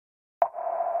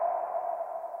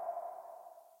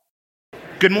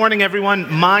Good morning,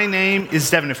 everyone. My name is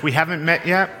Devin. If we haven't met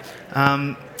yet,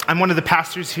 I'm one of the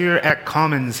pastors here at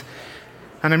Commons,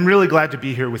 and I'm really glad to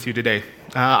be here with you today.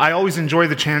 I always enjoy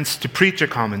the chance to preach at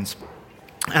Commons,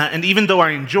 and even though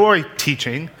I enjoy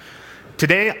teaching,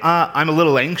 today I'm a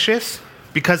little anxious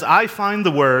because I find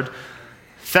the word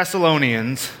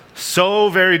Thessalonians so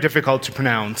very difficult to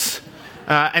pronounce.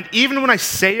 And even when I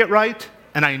say it right,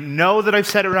 and I know that I've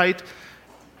said it right,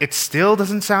 it still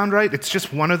doesn't sound right. It's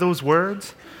just one of those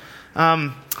words.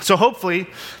 So hopefully,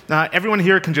 everyone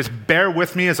here can just bear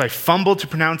with me as I fumble to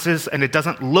pronounce this, and it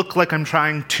doesn't look like I'm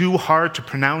trying too hard to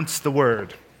pronounce the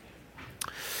word.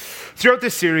 Throughout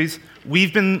this series,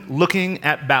 we've been looking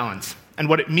at balance and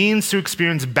what it means to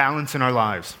experience balance in our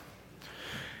lives.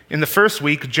 In the first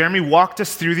week, Jeremy walked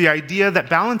us through the idea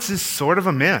that balance is sort of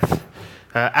a myth.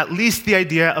 At least the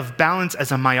idea of balance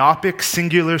as a myopic,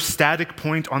 singular, static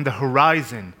point on the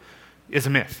horizon is a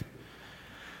myth.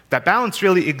 That balance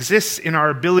really exists in our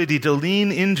ability to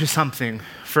lean into something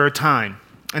for a time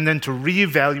and then to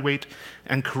reevaluate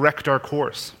and correct our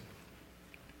course.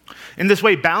 In this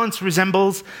way, balance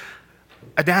resembles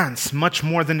a dance much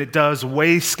more than it does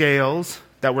weigh scales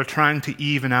that we're trying to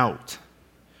even out.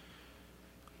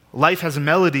 Life has a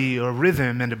melody, a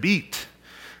rhythm, and a beat.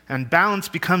 And balance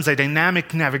becomes a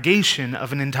dynamic navigation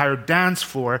of an entire dance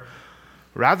floor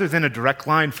rather than a direct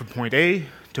line from point A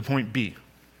to point B.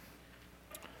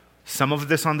 Some of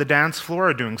this on the dance floor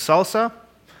are doing salsa.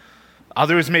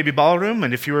 Others may be ballroom,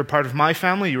 and if you were part of my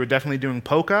family, you were definitely doing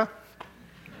polka.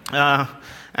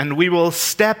 And we will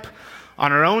step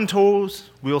on our own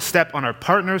toes. We will step on our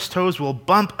partner's toes. We'll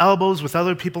bump elbows with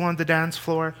other people on the dance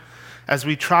floor as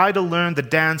we try to learn the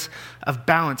dance of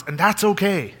balance. And that's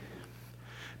okay,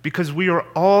 because we are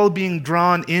all being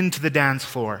drawn into the dance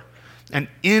floor and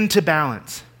into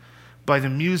balance by the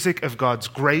music of God's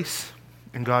grace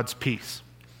and God's peace.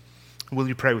 Will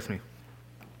you pray with me?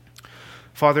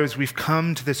 Father, as we've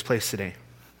come to this place today,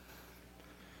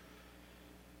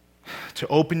 to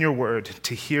open your word,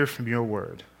 to hear from your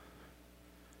word,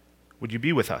 would you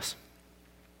be with us?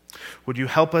 Would you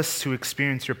help us to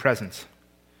experience your presence?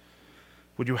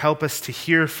 Would you help us to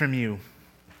hear from you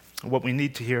what we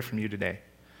need to hear from you today?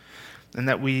 And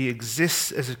that we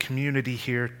exist as a community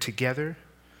here together,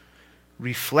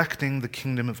 reflecting the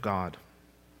kingdom of God.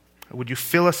 Would you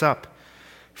fill us up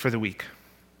for the week,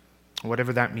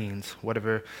 whatever that means,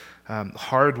 whatever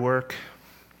hard work,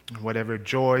 whatever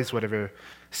joys, whatever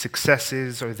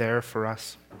successes are there for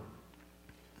us.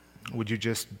 Would you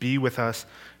just be with us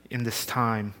in this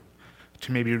time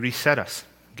to maybe reset us,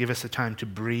 give us a time to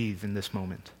breathe in this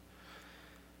moment,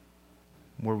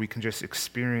 where we can just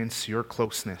experience your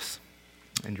closeness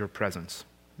and your presence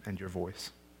and your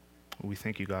voice. We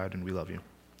thank you, God, and we love you.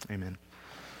 Amen.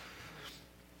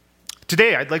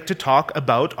 Today, I'd like to talk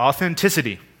about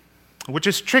authenticity, which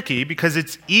is tricky because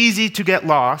it's easy to get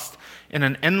lost in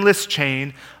an endless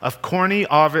chain of corny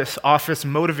office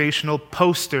motivational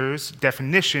posters'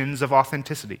 definitions of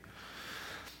authenticity,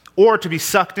 or to be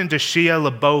sucked into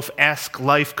Shia LaBeouf-esque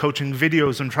life coaching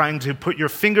videos and trying to put your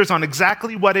fingers on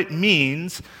exactly what it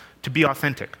means to be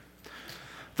authentic.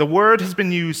 The word has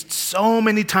been used so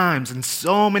many times in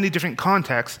so many different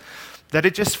contexts that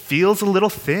it just feels a little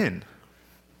thin.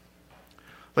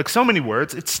 Like so many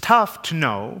words, it's tough to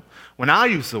know when I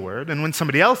use the word and when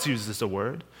somebody else uses the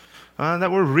word that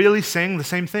we're really saying the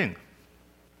same thing.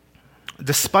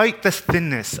 Despite the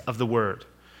thinness of the word,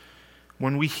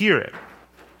 when we hear it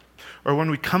or when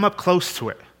we come up close to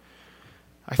it,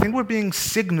 I think we're being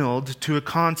signaled to a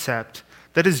concept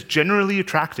that is generally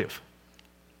attractive.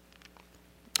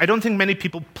 I don't think many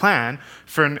people plan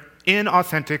for an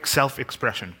inauthentic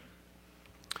self-expression.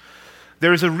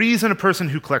 There is a reason a person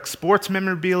who collects sports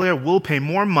memorabilia will pay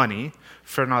more money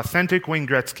for an authentic Wayne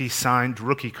Gretzky signed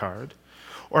rookie card,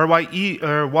 or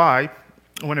why,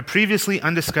 when a previously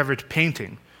undiscovered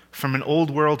painting from an old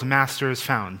world master is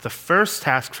found, the first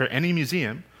task for any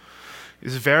museum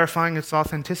is verifying its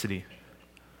authenticity.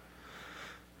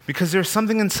 Because there's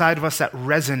something inside of us that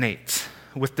resonates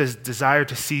with this desire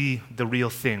to see the real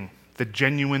thing, the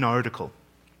genuine article.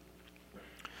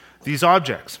 These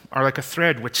objects are like a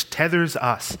thread which tethers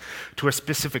us to a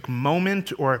specific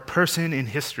moment or a person in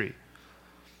history.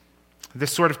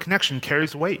 This sort of connection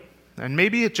carries weight, and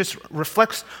maybe it just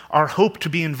reflects our hope to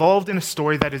be involved in a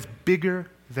story that is bigger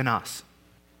than us.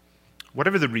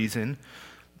 Whatever the reason,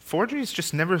 forgeries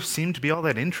just never seem to be all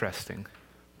that interesting.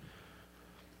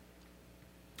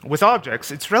 With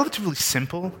objects, it's relatively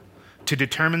simple to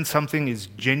determine something is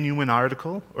genuine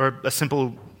article or a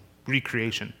simple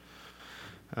recreation.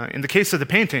 In the case of the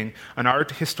painting, an art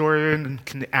historian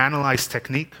can analyze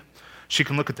technique, She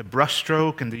can look at the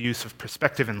brushstroke and the use of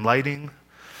perspective and lighting.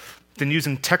 Then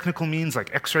using technical means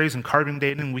like x-rays and carbon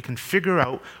dating, we can figure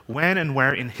out when and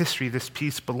where in history this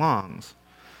piece belongs.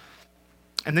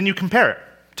 And then you compare it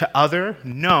to other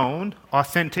known,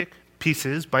 authentic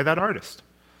pieces by that artist.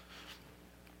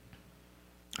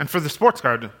 And for the sports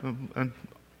card, an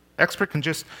expert can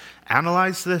just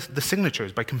analyze the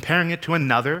signatures by comparing it to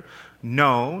another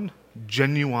known,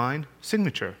 genuine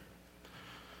signature.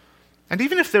 And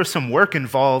even if there's some work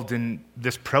involved in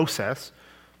this process,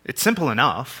 it's simple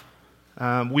enough.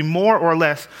 We more or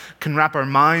less can wrap our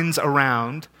minds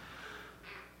around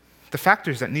the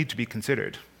factors that need to be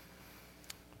considered.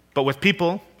 But with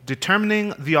people,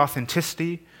 determining the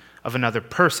authenticity of another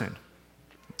person,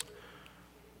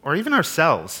 or even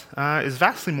ourselves, is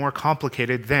vastly more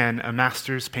complicated than a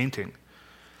master's painting.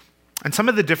 And some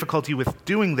of the difficulty with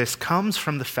doing this comes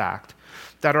from the fact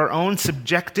that our own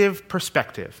subjective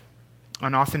perspective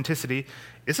on authenticity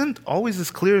isn't always as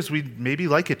clear as we'd maybe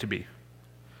like it to be.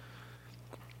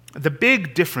 The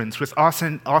big difference with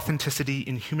authenticity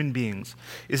in human beings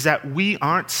is that we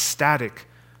aren't static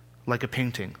like a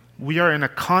painting. We are in a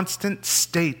constant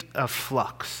state of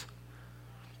flux.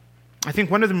 I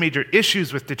think one of the major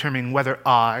issues with determining whether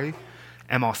I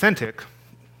am authentic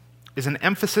is an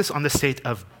emphasis on the state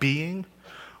of being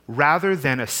rather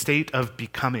than a state of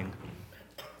becoming.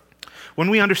 When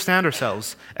we understand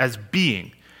ourselves as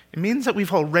being, it means that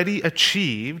we've already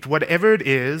achieved whatever it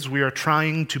is we are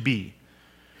trying to be.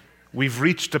 We've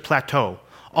reached a plateau.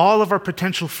 All of our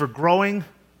potential for growing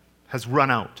has run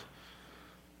out.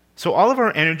 So all of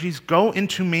our energies go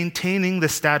into maintaining the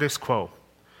status quo,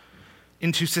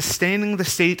 into sustaining the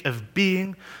state of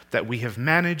being that we have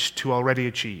managed to already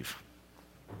achieve.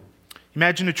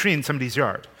 Imagine a tree in somebody's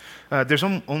yard. There's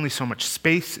only so much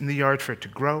space in the yard for it to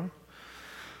grow.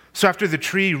 So after the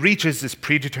tree reaches this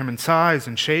predetermined size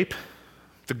and shape,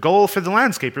 the goal for the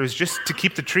landscaper is just to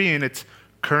keep the tree in its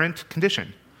current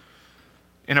condition,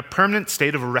 in a permanent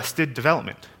state of arrested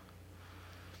development.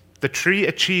 The tree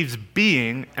achieves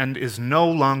being and is no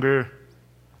longer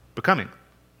becoming.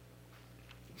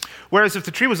 Whereas if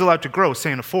the tree was allowed to grow,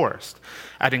 say in a forest,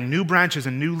 adding new branches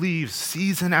and new leaves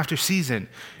season after season,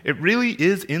 it really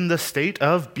is in the state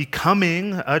of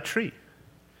becoming a tree.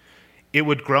 It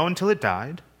would grow until it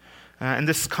died, and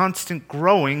this constant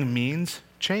growing means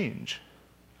change.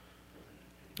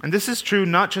 And this is true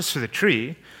not just for the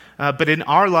tree, but in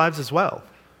our lives as well.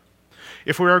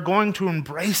 If we are going to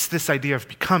embrace this idea of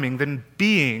becoming, then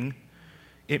being,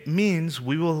 it means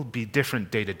we will be different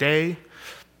day to day,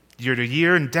 year to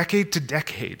year, and decade to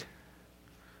decade.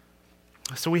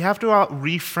 So we have to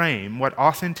reframe what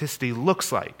authenticity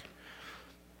looks like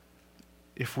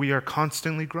if we are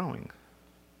constantly growing.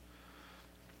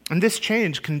 And this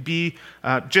change can be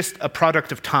just a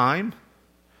product of time,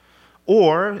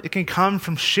 or it can come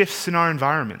from shifts in our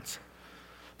environments.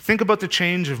 Think about the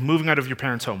change of moving out of your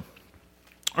parents' home,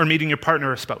 or meeting your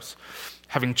partner or spouse,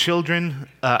 having children,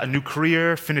 a new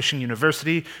career, finishing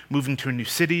university, moving to a new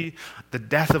city, the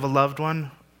death of a loved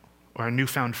one, or a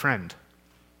newfound friend.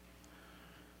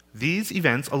 These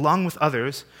events, along with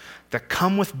others that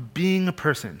come with being a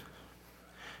person,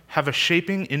 have a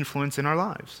shaping influence in our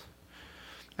lives.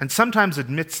 And sometimes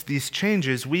amidst these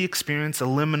changes, we experience a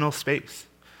liminal space,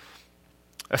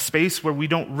 a space where we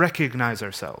don't recognize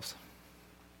ourselves,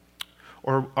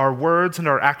 or our words and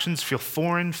our actions feel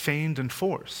foreign, feigned, and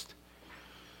forced.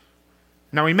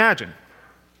 Now imagine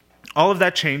all of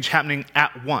that change happening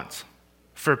at once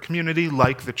for a community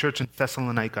like the church in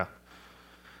Thessalonica.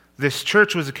 This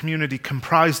church was a community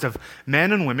comprised of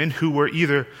men and women who were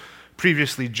either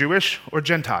previously Jewish or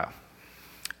Gentile.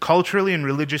 Culturally and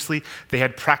religiously, they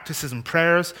had practices and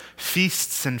prayers,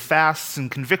 feasts and fasts,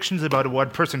 and convictions about what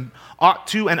a person ought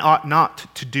to and ought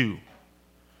not to do.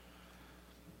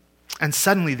 And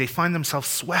suddenly they find themselves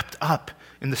swept up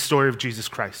in the story of Jesus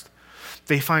Christ.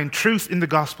 They find truth in the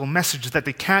gospel message that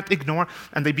they can't ignore,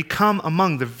 and they become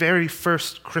among the very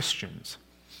first Christians.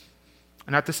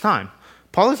 And at this time,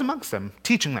 Paul is amongst them,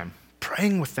 teaching them,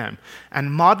 praying with them,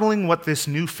 and modeling what this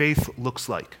new faith looks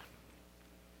like.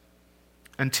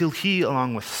 Until he,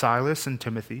 along with Silas and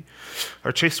Timothy,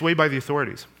 are chased away by the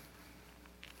authorities.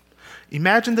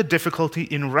 Imagine the difficulty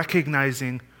in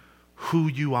recognizing who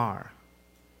you are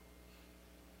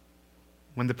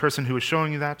when the person who is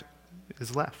showing you that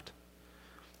is left.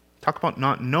 Talk about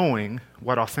not knowing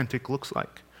what authentic looks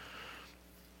like.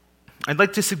 I'd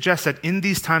like to suggest that in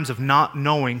these times of not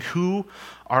knowing who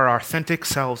our authentic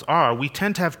selves are, we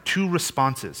tend to have two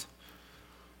responses,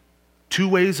 two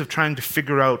ways of trying to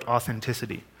figure out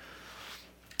authenticity.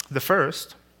 The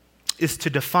first is to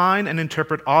define and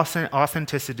interpret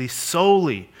authenticity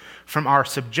solely from our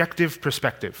subjective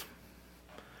perspective.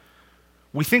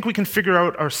 We think we can figure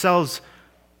out ourselves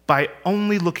by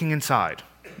only looking inside.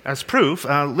 As proof,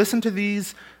 listen to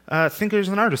these thinkers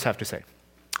and artists have to say.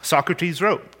 Socrates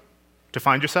wrote, "To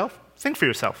find yourself, think for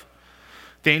yourself."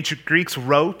 The ancient Greeks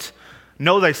wrote,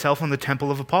 "Know thyself on the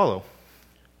temple of Apollo."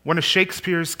 One of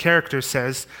Shakespeare's characters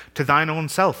says, "To thine own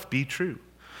self be true."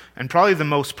 And probably the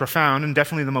most profound and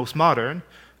definitely the most modern,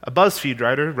 a BuzzFeed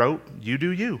writer wrote, "You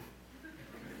do you."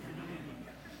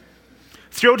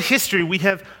 Throughout history, we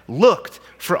have looked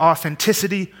for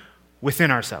authenticity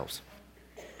within ourselves.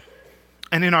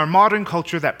 And in our modern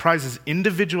culture that prizes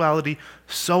individuality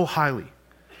so highly,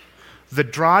 the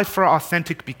drive for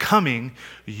authentic becoming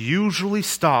usually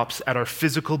stops at our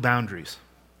physical boundaries.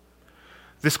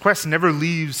 This quest never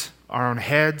leaves our own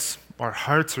heads, our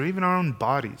hearts, or even our own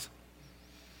bodies.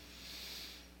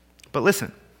 But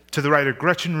listen to the writer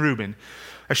Gretchen Rubin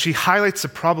as she highlights the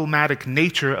problematic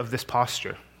nature of this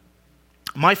posture.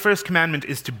 My first commandment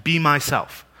is to be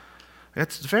myself.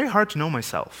 It's very hard to know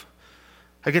myself.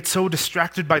 I get so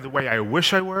distracted by the way I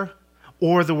wish I were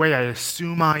or the way I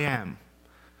assume I am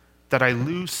that I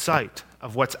lose sight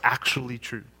of what's actually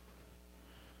true.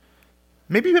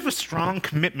 Maybe you have a strong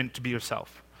commitment to be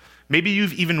yourself. Maybe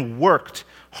you've even worked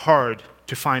hard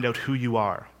to find out who you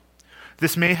are.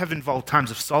 This may have involved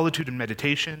times of solitude and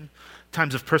meditation,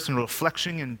 times of personal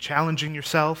reflection and challenging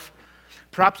yourself.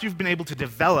 Perhaps you've been able to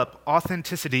develop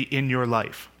authenticity in your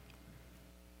life.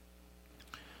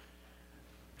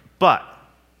 But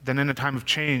then a time of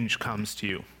change comes to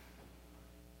you,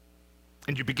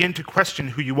 and you begin to question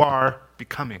who you are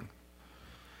becoming,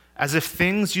 as if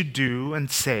things you do and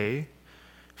say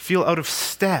feel out of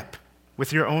step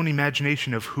with your own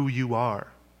imagination of who you are.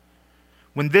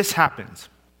 When this happens,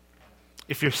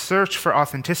 if your search for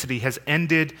authenticity has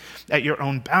ended at your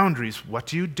own boundaries, what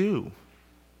do?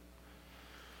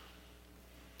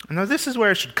 And now this is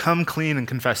where I should come clean and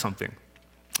confess something.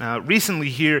 Recently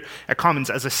here at Commons,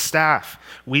 as a staff,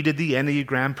 we did the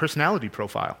Enneagram personality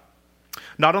profile.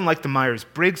 Not unlike the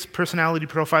Myers-Briggs personality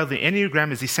profile, the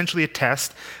Enneagram is essentially a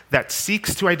test that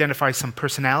seeks to identify some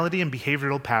personality and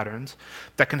behavioral patterns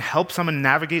that can help someone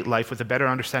navigate life with a better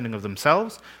understanding of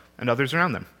themselves and others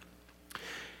around them.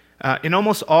 In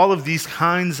almost all of these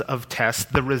kinds of tests,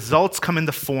 the results come in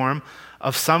the form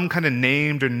of some kind of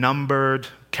named or numbered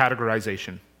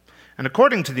categorization. And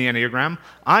according to the Enneagram,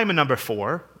 I'm a number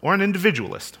 4, or an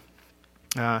individualist,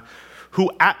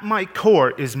 who at my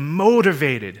core is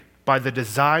motivated by the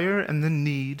desire and the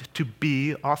need to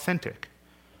be authentic.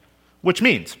 Which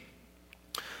means,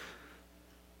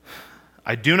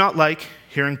 I do not like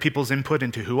hearing people's input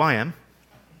into who I am.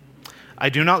 I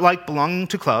do not like belonging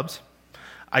to clubs.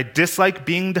 I dislike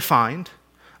being defined.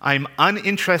 I'm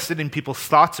uninterested in people's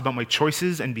thoughts about my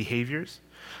choices and behaviors.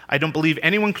 I don't believe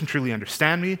anyone can truly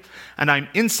understand me, and I'm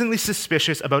instantly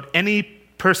suspicious about any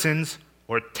person's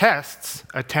or test's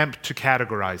attempt to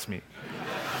categorize me.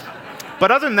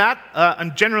 But other than that,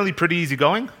 I'm generally pretty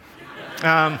easygoing.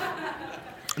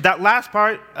 That last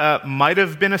part might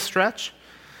have been a stretch.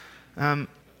 But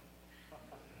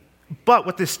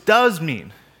what this does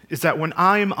mean is that when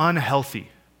I'm unhealthy,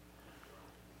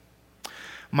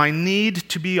 my need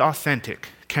to be authentic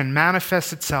can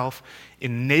manifest itself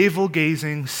in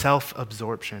navel-gazing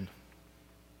self-absorption.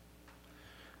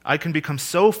 I can become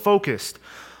so focused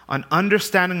on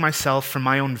understanding myself from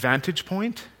my own vantage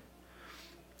point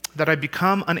that I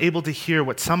become unable to hear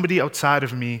what somebody outside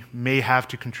of me may have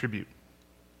to contribute.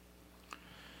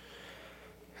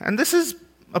 And this is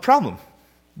a problem,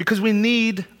 because we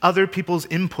need other people's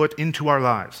input into our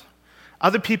lives.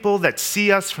 Other people that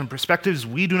see us from perspectives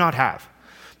we do not have.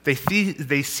 They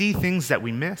see things that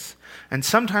we miss, and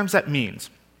sometimes that means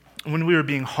when we are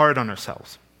being hard on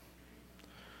ourselves.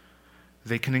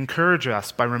 They can encourage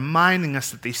us by reminding us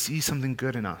that they see something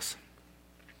good in us.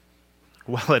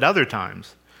 While at other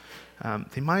times,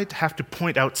 they might have to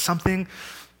point out something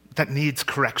that needs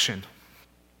correction,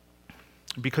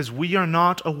 because we are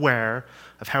not aware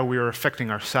of how we are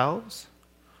affecting ourselves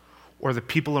or the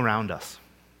people around us.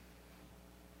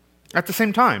 At the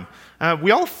same time,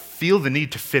 we all feel the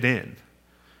need to fit in.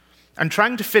 And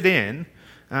trying to fit in,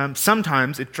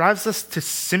 sometimes it drives us to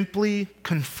simply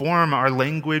conform our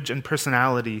language and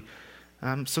personality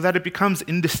so that it becomes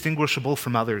indistinguishable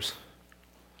from others.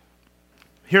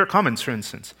 Here at Commons, for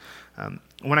instance,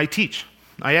 when I teach,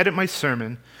 I edit my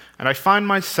sermon, and I find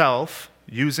myself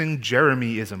using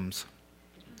Jeremy-isms.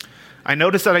 I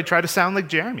notice that I try to sound like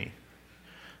Jeremy.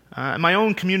 And my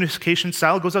own communication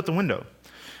style goes out the window.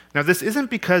 Now, this isn't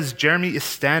because Jeremy is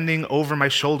standing over my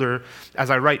shoulder as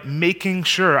I write, making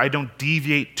sure I don't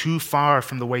deviate too far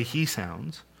from the way he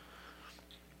sounds.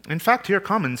 In fact, here at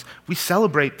Commons, we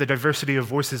celebrate the diversity of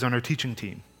voices on our teaching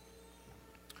team.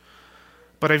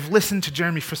 But I've listened to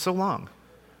Jeremy for so long,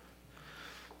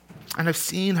 and I've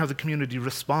seen how the community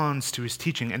responds to his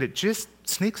teaching, and it just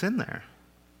sneaks in there.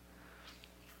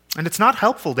 And it's not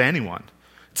helpful to anyone.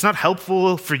 It's not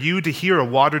helpful for you to hear a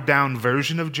watered-down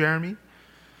version of Jeremy.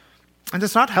 And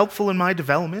it's not helpful in my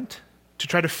development to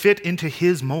try to fit into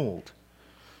his mold.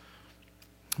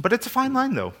 But it's a fine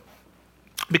line, though,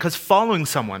 because following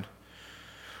someone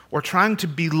or trying to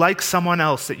be like someone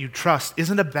else that you trust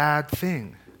isn't a bad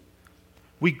thing.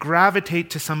 We gravitate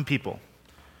to some people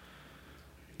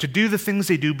to do the things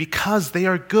they do because they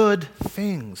are good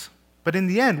things. But in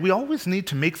the end, we always need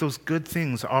to make those good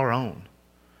things our own.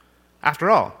 After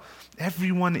all,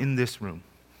 everyone in this room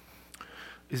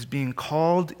is being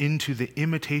called into the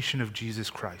imitation of Jesus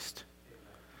Christ,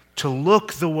 to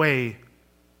look the way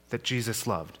that Jesus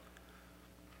loved,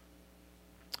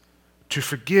 to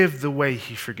forgive the way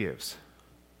he forgives,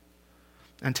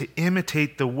 and to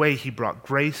imitate the way he brought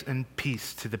grace and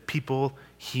peace to the people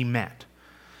he met.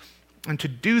 And to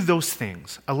do those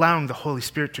things, allowing the Holy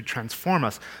Spirit to transform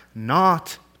us,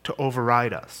 not to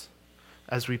override us,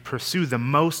 as we pursue the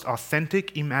most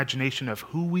authentic imagination of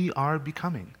who we are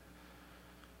becoming.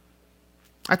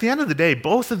 At the end of the day,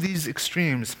 both of these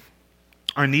extremes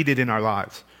are needed in our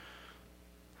lives.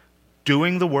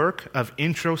 Doing the work of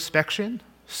introspection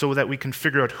so that we can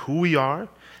figure out who we are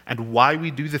and why we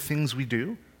do the things we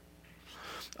do,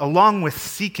 along with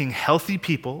seeking healthy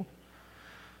people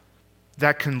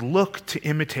that can look to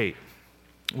imitate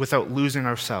without losing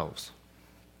ourselves.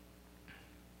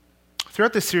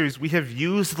 Throughout this series, we have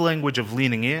used the language of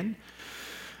leaning in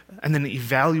and then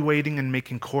evaluating and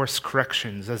making course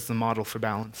corrections as the model for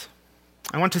balance.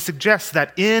 I want to suggest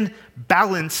that in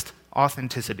balanced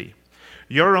authenticity,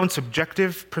 your own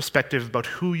subjective perspective about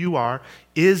who you are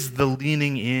is the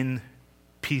leaning in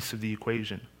piece of the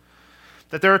equation.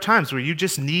 That there are times where you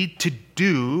just need to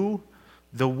do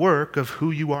the work of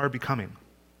who you are becoming.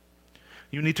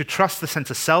 You need to trust the sense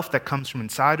of self that comes from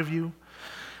inside of you,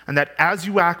 and that as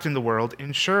you act in the world,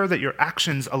 ensure that your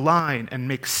actions align and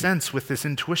make sense with this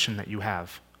intuition that you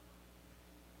have.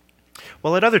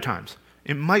 While at other times,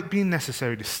 it might be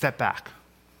necessary to step back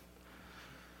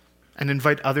and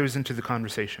invite others into the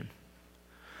conversation,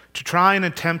 to try and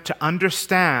attempt to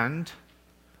understand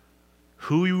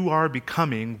who you are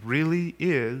becoming really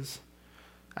is,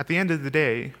 at the end of the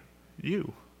day,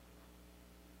 you.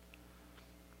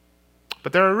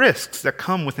 But there are risks that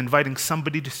come with inviting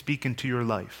somebody to speak into your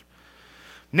life.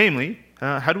 Namely,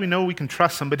 how do we know we can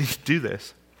trust somebody to do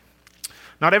this?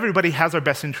 Not everybody has our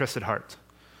best interests at heart.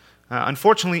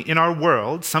 Unfortunately, in our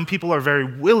world, some people are very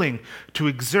willing to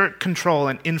exert control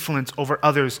and influence over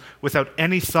others without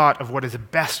any thought of what is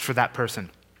best for that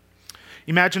person.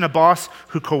 Imagine a boss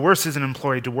who coerces an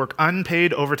employee to work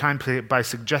unpaid overtime by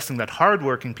suggesting that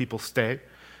hardworking people stay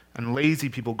and lazy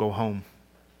people go home.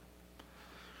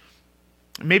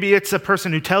 Maybe it's a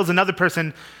person who tells another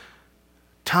person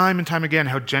time and time again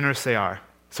how generous they are,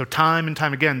 so time and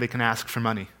time again they can ask for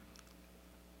money.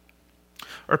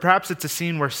 Or perhaps it's a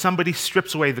scene where somebody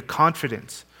strips away the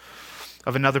confidence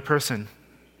of another person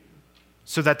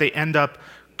so that they end up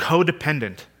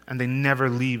codependent and they never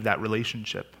leave that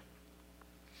relationship.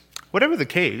 Whatever the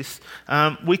case,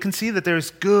 we can see that there's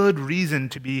good reason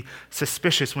to be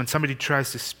suspicious when somebody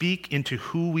tries to speak into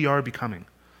who we are becoming.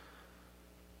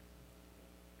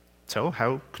 So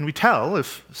how can we tell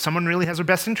if someone really has our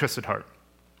best interests at heart?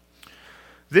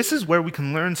 This is where we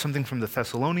can learn something from the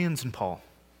Thessalonians and Paul.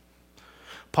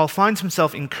 Paul finds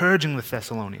himself encouraging the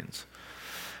Thessalonians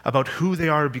about who they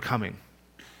are becoming.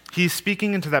 He's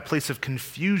speaking into that place of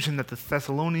confusion that the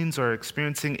Thessalonians are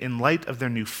experiencing in light of their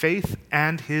new faith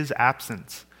and his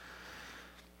absence.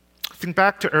 Think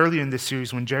back to earlier in this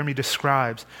series when Jeremy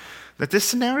describes that this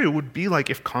scenario would be like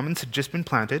if Commons had just been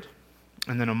planted,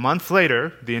 and then a month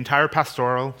later, the entire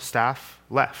pastoral staff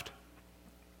left.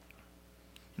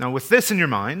 Now, with this in your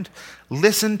mind,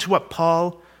 listen to what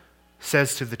Paul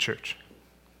says to the church.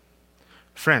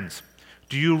 Friends,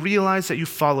 do you realize that you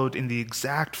followed in the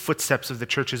exact footsteps of the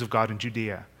churches of God in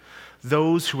Judea,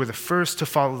 those who were the first to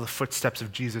follow the footsteps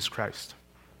of Jesus Christ?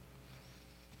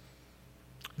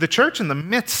 The church, in the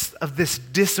midst of this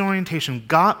disorientation,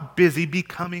 got busy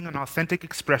becoming an authentic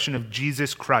expression of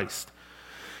Jesus Christ.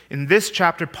 In this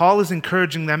chapter, Paul is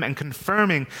encouraging them and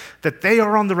confirming that they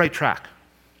are on the right track,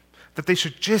 that they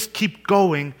should just keep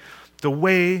going the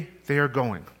way they are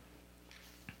going.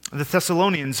 The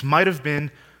Thessalonians might have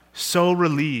been so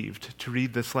relieved to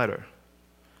read this letter.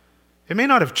 It may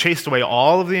not have chased away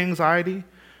all of the anxiety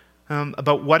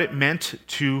about what it meant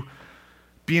to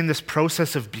be in this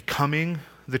process of becoming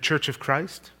the Church of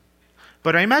Christ,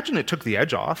 but I imagine it took the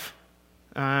edge off.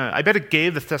 I bet it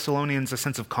gave the Thessalonians a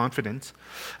sense of confidence,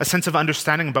 a sense of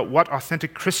understanding about what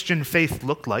authentic Christian faith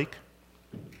looked like.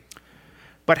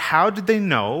 But how did they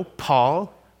know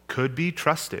Paul could be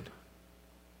trusted?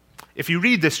 If you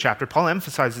read this chapter, Paul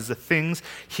emphasizes the things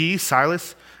he,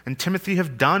 Silas, and Timothy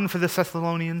have done for the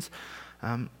Thessalonians.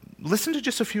 Listen to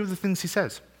just a few of the things he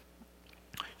says.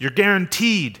 You're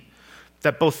guaranteed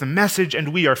that both the message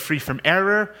and we are free from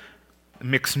error,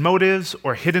 mixed motives,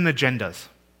 or hidden agendas.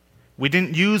 We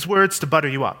didn't use words to butter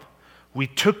you up. We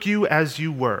took you as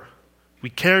you were. We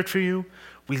cared for you.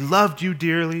 We loved you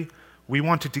dearly. We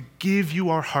wanted to give you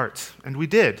our hearts, and we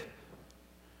did.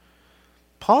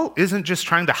 Paul isn't just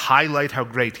trying to highlight how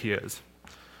great he is.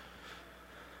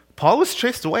 Paul was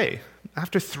chased away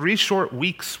after 3 short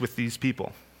weeks with these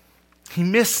people. He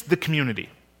missed the community.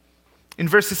 In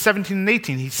verses 17 and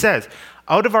 18, he says,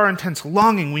 out of our intense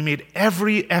longing, we made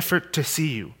every effort to see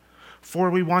you, for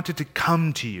we wanted to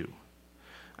come to you.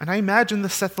 And I imagine the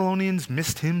Thessalonians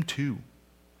missed him too.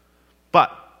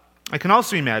 But I can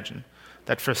also imagine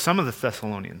that for some of the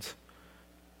Thessalonians,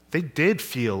 they did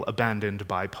feel abandoned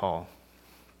by Paul.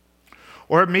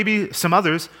 Or maybe some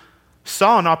others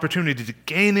saw an opportunity to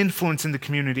gain influence in the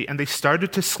community and they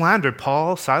started to slander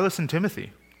Paul, Silas, and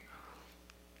Timothy.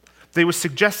 They were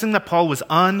suggesting that Paul was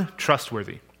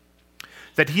untrustworthy,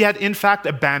 that he had in fact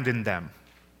abandoned them.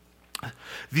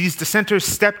 These dissenters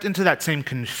stepped into that same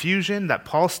confusion that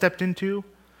Paul stepped into,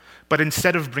 but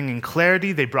instead of bringing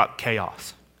clarity, they brought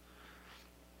chaos.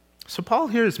 So Paul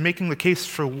here is making the case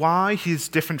for why he is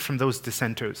different from those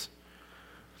dissenters,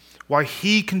 why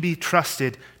he can be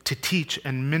trusted to teach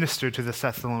and minister to the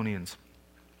Thessalonians.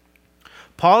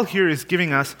 Paul here is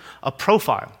giving us a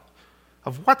profile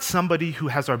of what somebody who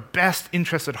has our best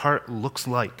interests at heart looks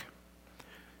like.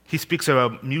 He speaks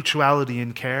about mutuality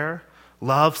in care,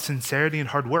 love, sincerity, and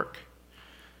hard work.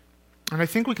 And I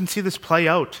think we can see this play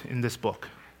out in this book.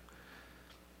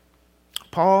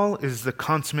 Paul is the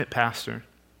consummate pastor.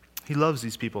 He loves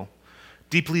these people,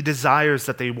 deeply desires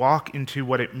that they walk into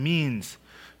what it means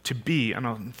to be an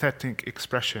authentic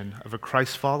expression of a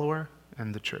Christ follower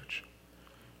and the church.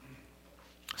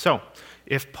 So,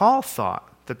 if Paul thought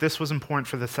that this was important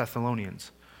for the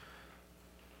Thessalonians,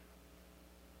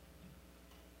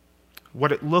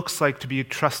 what it looks like to be a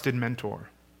trusted mentor,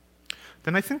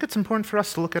 then I think it's important for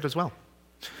us to look at as well.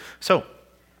 So,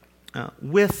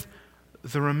 with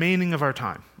the remaining of our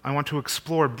time, I want to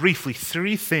explore briefly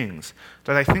 3 things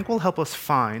that I think will help us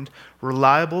find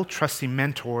reliable, trusty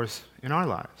mentors in our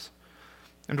lives.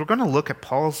 And we're going to look at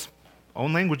Paul's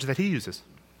own language that he uses.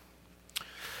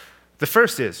 The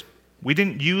first is, we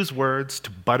didn't use words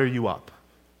to butter you up.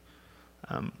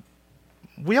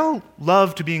 We all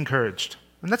love to be encouraged,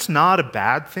 and that's not a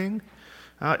bad thing.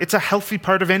 It's a healthy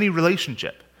part of any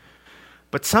relationship.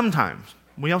 But sometimes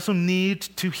we also need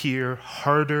to hear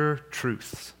harder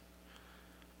truths,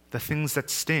 the things that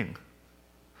sting,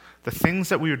 the things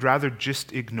that we would rather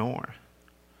just ignore.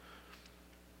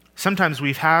 Sometimes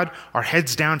we've had our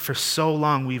heads down for so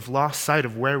long we've lost sight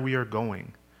of where we are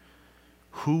going,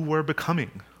 who we're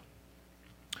becoming.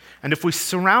 And if we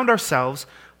surround ourselves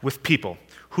with people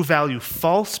who value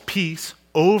false peace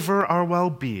over our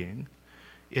well-being,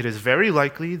 it is very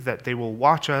likely that they will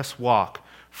watch us walk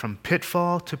from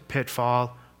pitfall to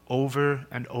pitfall over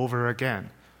and over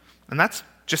again. And that's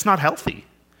just not healthy.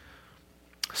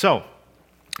 So,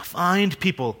 find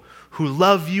people who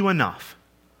love you enough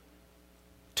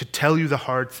to tell you the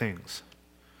hard things.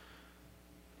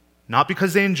 Not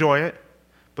because they enjoy it,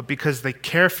 but because they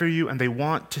care for you and they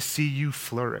want to see you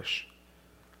flourish.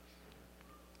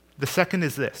 The second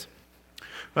is this.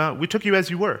 We took you as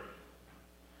you were.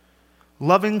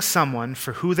 Loving someone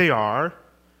for who they are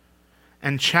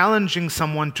and challenging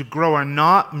someone to grow are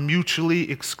not mutually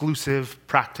exclusive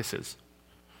practices.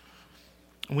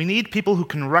 We need people who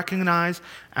can recognize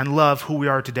and love who we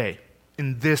are today,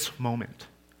 in this moment,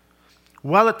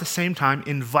 while at the same time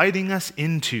inviting us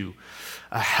into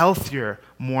a healthier,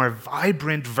 more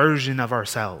vibrant version of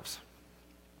ourselves.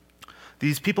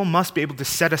 These people must be able to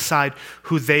set aside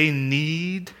who they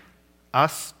need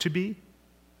us to be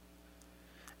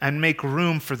and make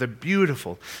room for the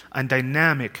beautiful and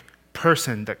dynamic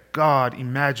person that God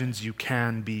imagines you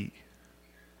can be.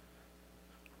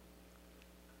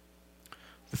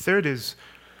 The third is,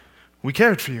 we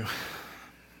cared for you.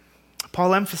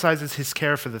 Paul emphasizes his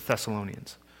care for the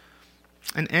Thessalonians.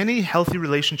 And any healthy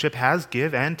relationship has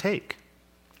give and take.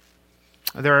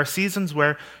 There are seasons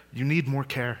where you need more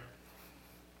care.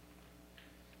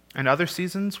 And other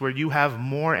seasons where you have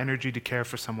more energy to care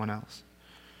for someone else.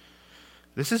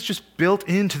 This is just built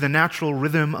into the natural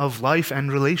rhythm of life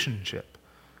and relationship.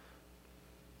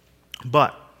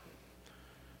 But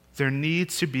there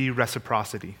needs to be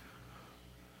reciprocity.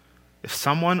 If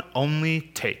someone only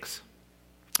takes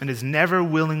and is never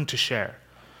willing to share,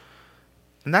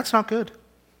 then that's not good.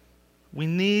 We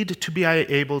need to be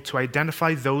able to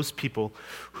identify those people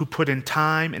who put in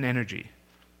time and energy.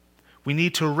 We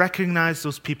need to recognize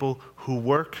those people who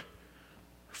work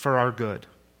for our good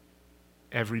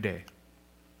every day.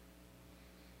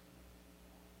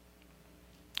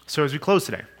 So as we close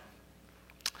today,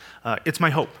 it's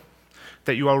my hope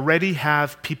that you already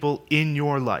have people in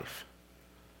your life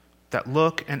that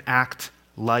look and act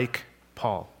like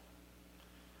Paul.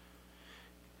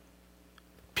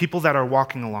 People that are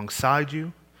walking alongside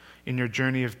you in your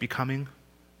journey of becoming.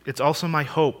 It's also my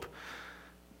hope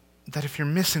that if you're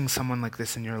missing someone like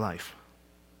this in your life,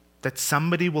 that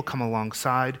somebody will come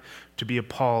alongside to be a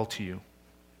Paul to you,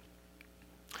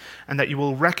 and that you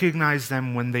will recognize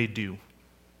them when they do.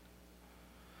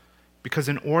 Because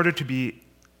in order to be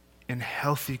in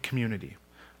healthy community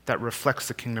that reflects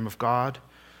the kingdom of God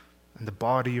and the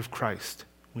body of Christ,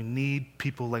 we need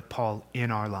people like Paul in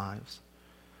our lives.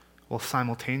 While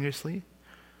simultaneously,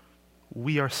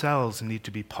 we ourselves need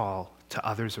to be Paul to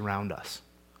others around us.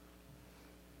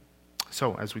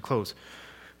 So, as we close,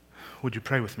 would you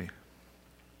pray with me?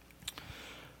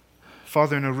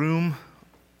 Father, in a room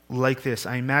like this,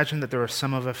 I imagine that there are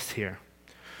some of us here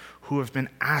who have been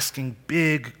asking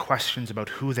big questions about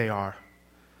who they are.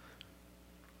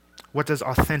 What does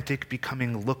authentic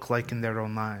becoming look like in their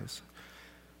own lives?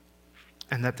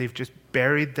 And that they've just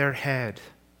buried their head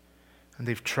and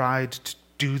they've tried to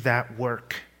do that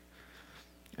work,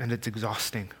 and it's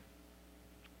exhausting.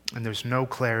 And there's no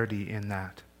clarity in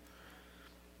that.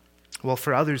 Well,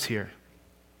 for others here,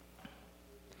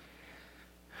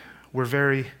 we're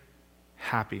very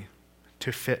happy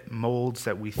to fit molds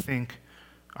that we think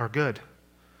are good,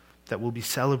 that will be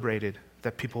celebrated,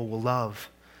 that people will love.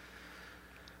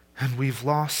 And we've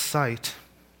lost sight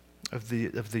of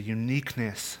the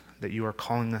uniqueness that you are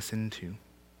calling us into,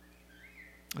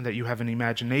 and that you have an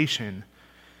imagination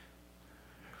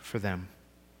for them.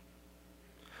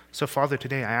 So, Father,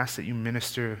 today I ask that you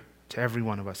minister to every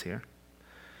one of us here.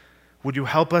 Would you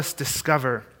help us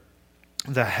discover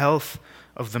the health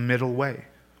of the middle way?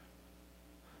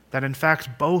 That in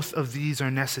fact, both of these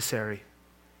are necessary.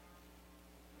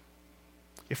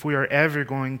 If we are ever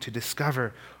going to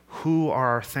discover who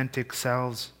our authentic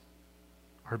selves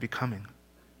are becoming.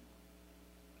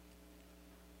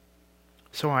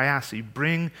 So I ask that you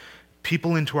bring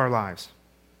people into our lives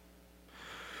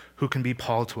who can be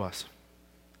Paul to us,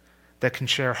 that can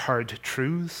share hard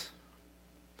truths,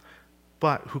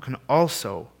 but who can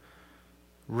also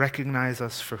recognize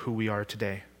us for who we are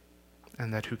today,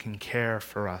 and that who can care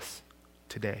for us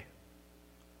today.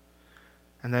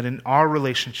 And that in our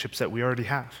relationships that we already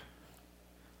have,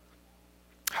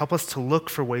 help us to look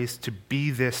for ways to be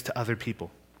this to other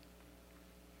people,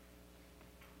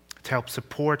 to help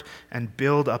support and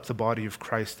build up the body of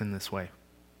Christ in this way.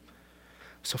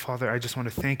 So, Father, I just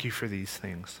want to thank you for these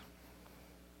things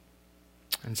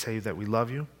and say that we love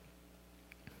you.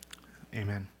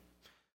 Amen.